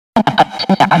Come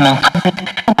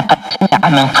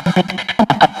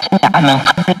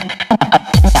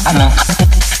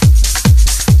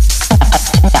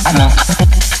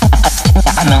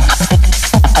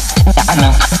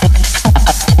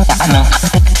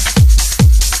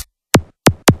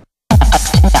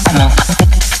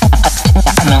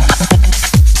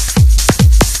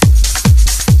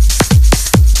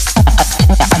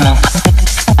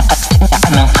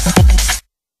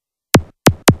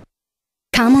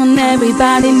on,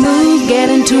 everybody, move, get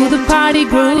into the party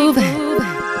groove.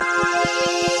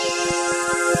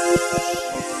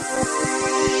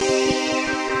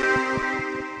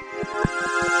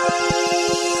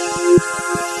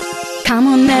 Come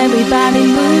on, everybody,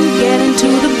 move, get into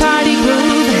the party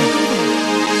groove.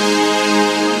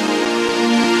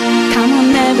 Come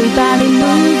on, everybody,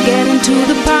 move, get into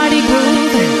the party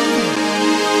groove.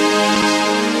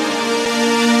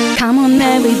 Come on,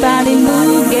 everybody,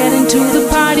 move, get into the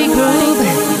party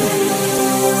groove.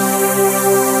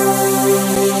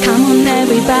 Come on,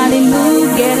 everybody,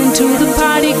 move, get into the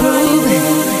party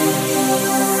groove.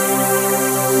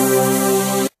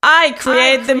 I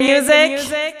create the music.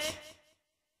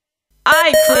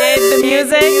 I create the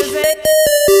music.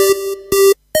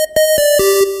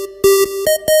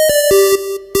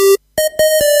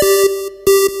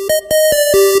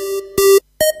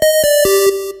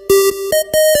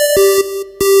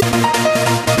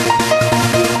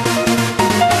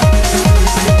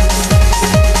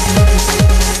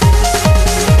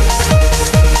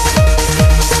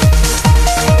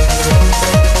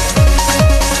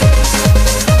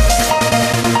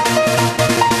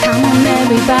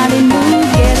 Everybody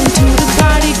move, get into the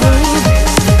party groove.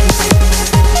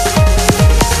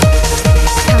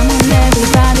 Come on,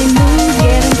 everybody move,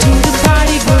 get into the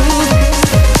party groove.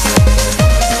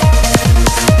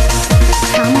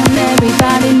 Come on,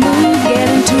 everybody move, get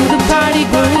into the party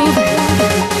groove.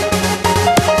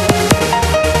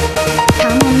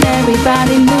 Come on,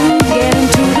 everybody move, get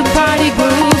into the party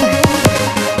groove.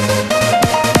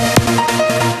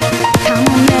 Come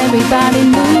on, everybody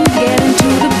move.